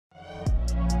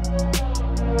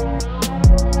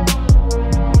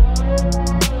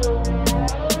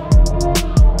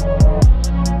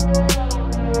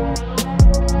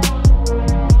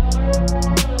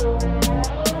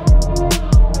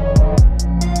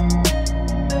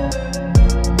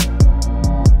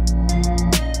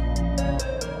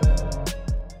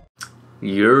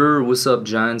What's up,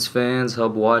 Giants fans,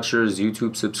 Hub watchers,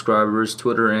 YouTube subscribers,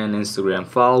 Twitter and Instagram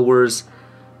followers?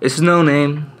 It's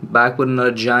Noname, back with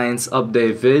another Giants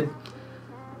update vid.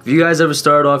 If you guys ever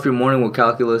started off your morning with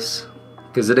calculus,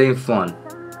 because it ain't fun.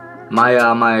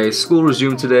 My school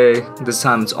resumed today. This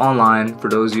time it's online, for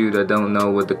those of you that don't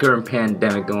know, with the current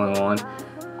pandemic going on.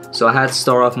 So I had to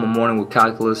start off my morning with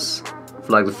calculus for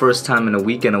like the first time in a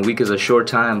week, and a week is a short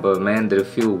time, but man, did it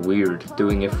feel weird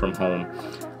doing it from home.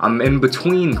 I'm in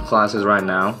between classes right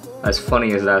now, as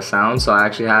funny as that sounds, so I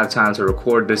actually have time to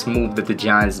record this move that the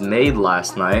Giants made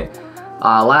last night.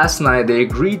 Last night, they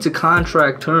agreed to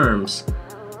contract terms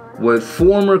with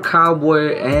former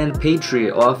Cowboy and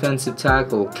Patriot offensive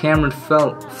tackle Cameron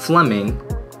Fleming.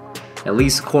 At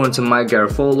least according to Mike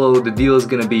Garafolo, the deal is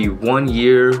going to be 1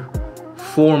 year,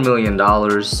 $4 million.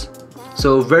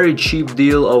 So a very cheap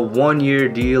deal, a 1 year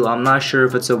deal. I'm not sure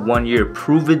if it's a 1 year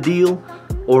prove-it deal,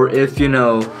 or if, you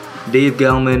know, Dave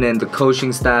Gettleman and the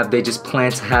coaching staff, they just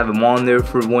plan to have him on there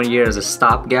for 1 year as a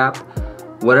stopgap.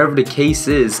 Whatever the case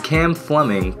is, Cam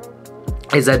Fleming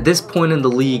is at this point in the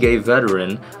league a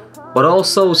veteran, but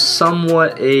also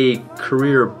somewhat a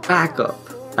career backup.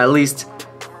 At least,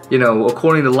 you know,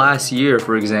 according to last year,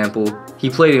 for example, he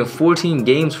played in 14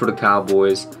 games for the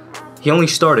Cowboys. He only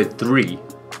started 3.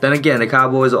 Then again, the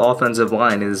Cowboys' offensive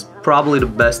line is probably the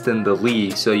best in the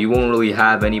league, so you won't really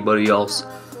have anybody else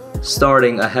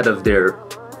starting ahead of their,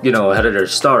 ahead of their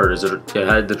starters, or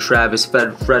ahead of the Travis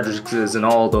Fredericks and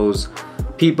all those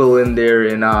people in there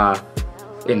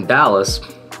in Dallas.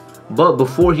 But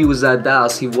before he was at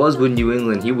Dallas, he was with New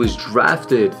England. He was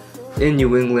drafted in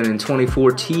New England in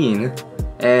 2014.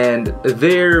 And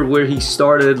there, where he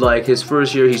started, like his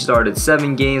first year, he started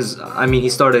 7 games. He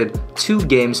started 2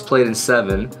 games, played in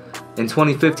 7. In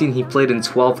 2015, he played in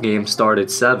 12 games,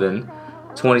 started 7.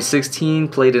 2016,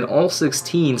 played in all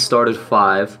 16, started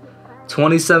 5.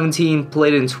 2017,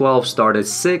 played in 12, started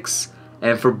 6.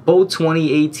 And for both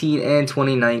 2018 and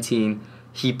 2019,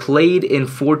 he played in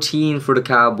 14 for the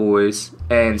Cowboys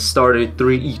and started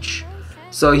 3 each.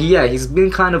 So yeah, he's been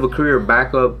kind of a career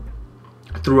backup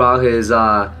throughout his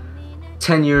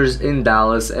 10 years in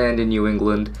Dallas and in New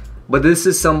England. But this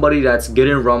is somebody that's good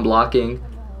in run blocking.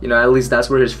 At least that's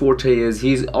where his forte is.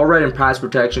 He's alright in pass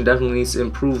protection, definitely needs to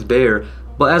improve there.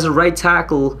 But as a right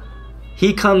tackle,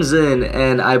 he comes in,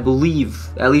 and I believe,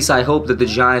 at least I hope, that the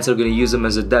Giants are going to use him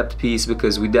as a depth piece,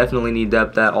 because we definitely need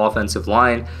depth at offensive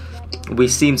line. We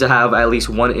seem to have at least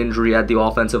one injury at the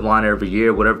offensive line every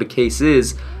year, whatever the case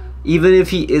is. Even if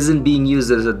he isn't being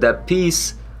used as a depth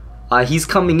piece, he's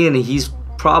coming in and he's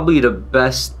probably the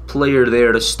best player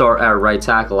there to start at right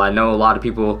tackle. I know a lot of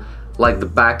people like the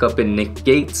backup in Nick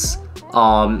Gates.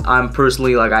 I'm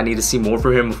personally I need to see more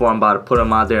for him before I'm about to put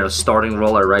him out there in a starting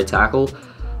role at right tackle.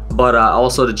 But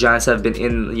also the Giants have been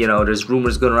in, there's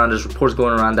rumors going around, there's reports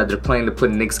going around that they're planning to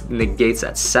put Nick Gates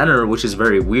at center, which is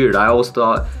very weird. I always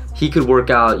thought he could work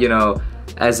out,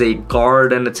 as a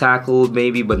guard and a tackle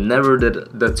maybe, but never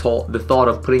did the thought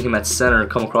of putting him at center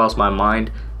come across my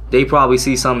mind. They probably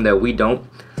see something that we don't.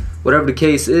 Whatever the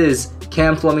case is,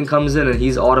 Cam Fleming comes in and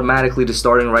he's automatically the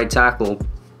starting right tackle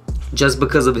just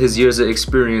because of his years of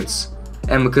experience,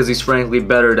 and because he's frankly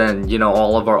better than,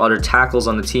 all of our other tackles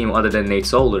on the team other than Nate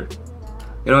Solder.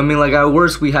 At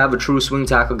worst, we have a true swing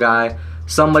tackle guy,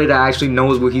 somebody that actually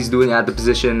knows what he's doing at the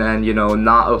position, and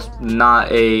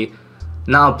not a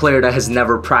player that has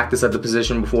never practiced at the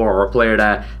position before, or a player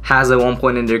that has at one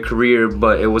point in their career,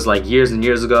 but it was like years and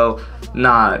years ago.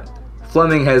 Nah,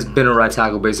 Fleming has been a right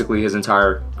tackle basically his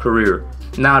entire career.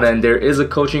 Now then, there is a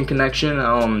coaching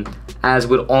connection, as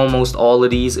with almost all of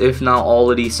these, if not all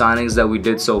of these signings that we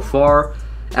did so far.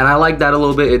 And I like that a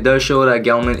little bit. It does show that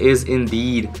Gettleman is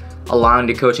indeed allowing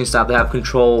the coaching staff to have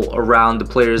control around the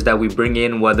players that we bring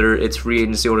in, whether it's free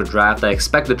agency or the draft. I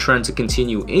expect the trend to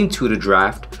continue into the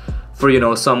draft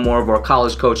for, some more of our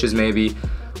college coaches maybe.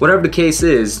 Whatever the case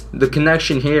is, the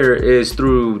connection here is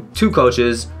through 2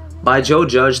 coaches, by Joe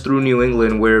Judge through New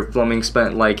England, where Fleming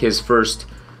spent his first,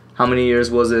 how many years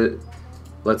was it?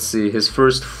 Let's see, his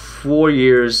first 4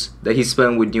 years that he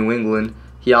spent with New England,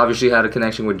 he obviously had a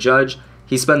connection with Judge.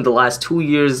 He spent the last 2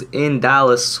 years in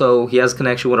Dallas, so he has a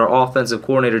connection with our offensive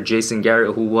coordinator, Jason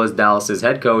Garrett, who was Dallas's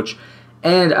head coach,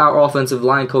 and our offensive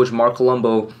line coach, Mark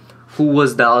Colombo, who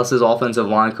was Dallas's offensive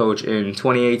line coach in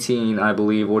 2018, I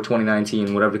believe, or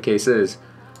 2019, whatever the case is.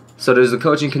 So there's a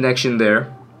coaching connection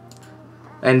there.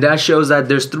 And that shows that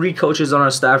there's 3 coaches on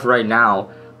our staff right now.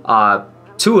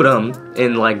 2 of them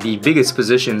in the biggest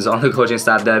positions on the coaching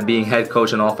staff, that being head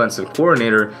coach and offensive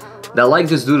coordinator, that like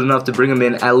this dude enough to bring him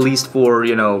in at least for,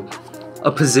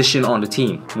 a position on the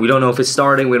team. We don't know if it's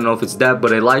starting, we don't know if it's depth,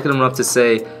 but they like him enough to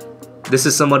say, This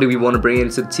is somebody we want to bring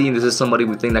into the team. This is somebody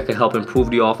we think that could help improve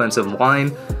the offensive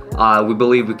line. We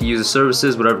believe we could use his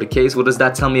services, whatever the case. What does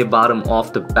that tell me about him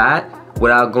off the bat?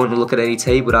 Without going to look at any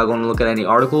tape, without going to look at any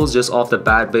articles, just off the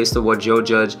bat, based on what Joe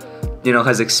Judge,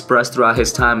 has expressed throughout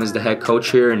his time as the head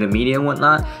coach here in the media and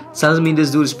whatnot, tells me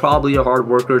this dude is probably a hard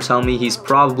worker. Tell me he's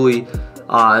probably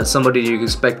somebody you can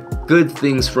expect good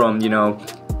things from.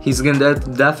 He's gonna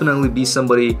definitely be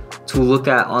somebody to look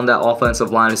at on that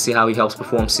offensive line to see how he helps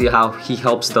perform, see how he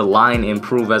helps the line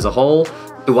improve as a whole.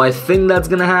 Do I think that's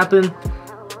gonna happen?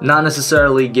 Not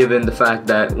necessarily, given the fact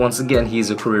that once again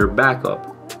he's a career backup.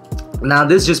 Now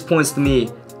this just points to me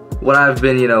what I've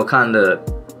been, kind of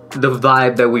the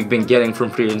vibe that we've been getting from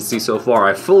free agency so far.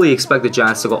 I fully expect the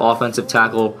Giants to go offensive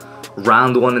tackle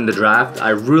round 1 in the draft. I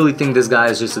really think this guy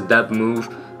is just a depth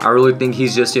move. I really think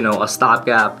he's just, a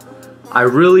stopgap. I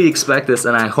really expect this,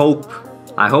 and I hope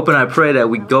and I pray that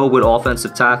we go with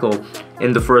offensive tackle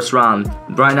in the first round.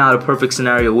 Right now, the perfect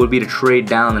scenario would be to trade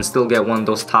down and still get one of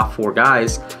those top 4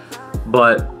 guys.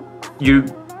 But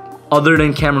other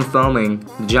than Cameron Fleming,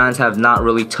 the Giants have not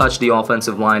really touched the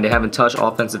offensive line. They haven't touched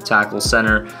offensive tackle,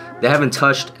 center. They haven't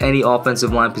touched any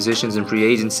offensive line positions in free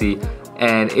agency.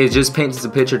 And it just paints the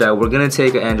picture that we're going to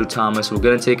take an Andrew Thomas, we're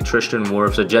going to take a Tristan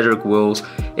Wirfs, a Jedrick Wills,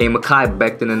 a Mekhi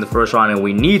Becton in the first round, and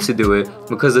we need to do it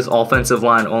because this offensive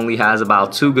line only has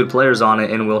about 2 good players on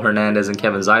it in Will Hernandez and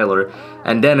Kevin Zeitler.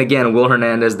 And then again, Will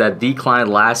Hernandez that declined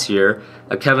last year,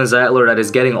 a Kevin Zeitler that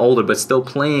is getting older but still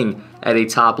playing at a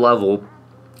top level.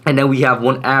 And then we have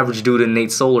one average dude in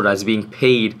Nate Solder that's being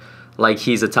paid like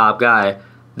he's a top guy.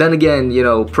 Then again,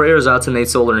 prayers out to Nate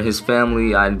Solder and his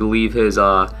family. I believe his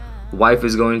wife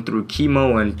is going through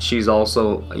chemo, and she's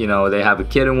also, they have a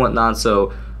kid and whatnot.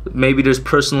 So maybe there's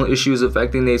personal issues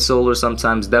affecting Nate Solder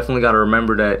sometimes. Definitely got to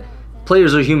remember that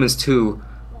players are humans too.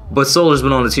 But Solder's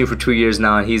been on the team for 2 years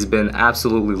now, and he's been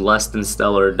absolutely less than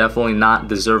stellar. Definitely not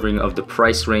deserving of the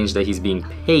price range that he's being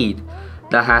paid.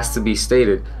 That has to be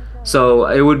stated. So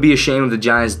it would be a shame if the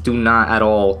Giants do not at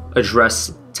all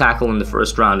address tackle in the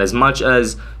first round. As much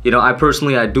as,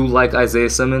 I do like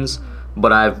Isaiah Simmons,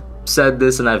 but I've said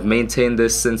this and I've maintained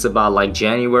this since about like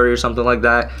January or something like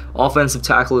that. Offensive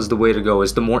tackle is the way to go.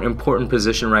 It's the more important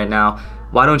position right now.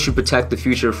 Why don't you protect the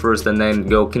future first and then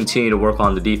go continue to work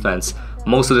on the defense?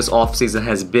 Most of this offseason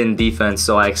has been defense,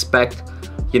 so I expect,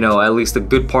 at least a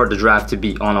good part of the draft to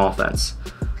be on offense.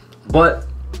 But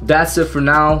that's it for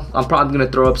now. I'm probably going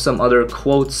to throw up some other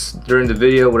quotes during the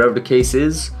video, whatever the case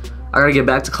is. I got to get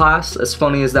back to class, as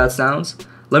funny as that sounds.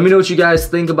 Let me know what you guys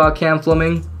think about Cam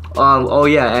Fleming. Oh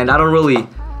yeah, and I don't really,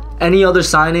 any other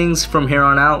signings from here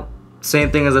on out, same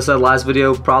thing as I said last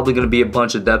video, probably going to be a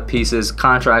bunch of depth pieces,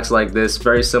 contracts like this,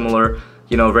 very similar,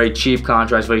 very cheap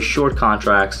contracts, very short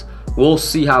contracts. We'll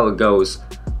see how it goes.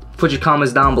 Put your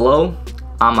comments down below.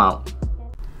 I'm out.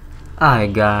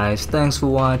 Alright guys, thanks for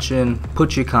watching.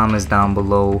 Put your comments down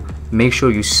below. Make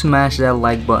sure you smash that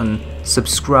like button,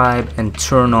 subscribe, and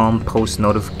turn on post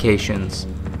notifications.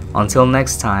 Until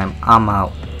next time, I'm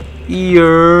out.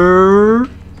 Yeah.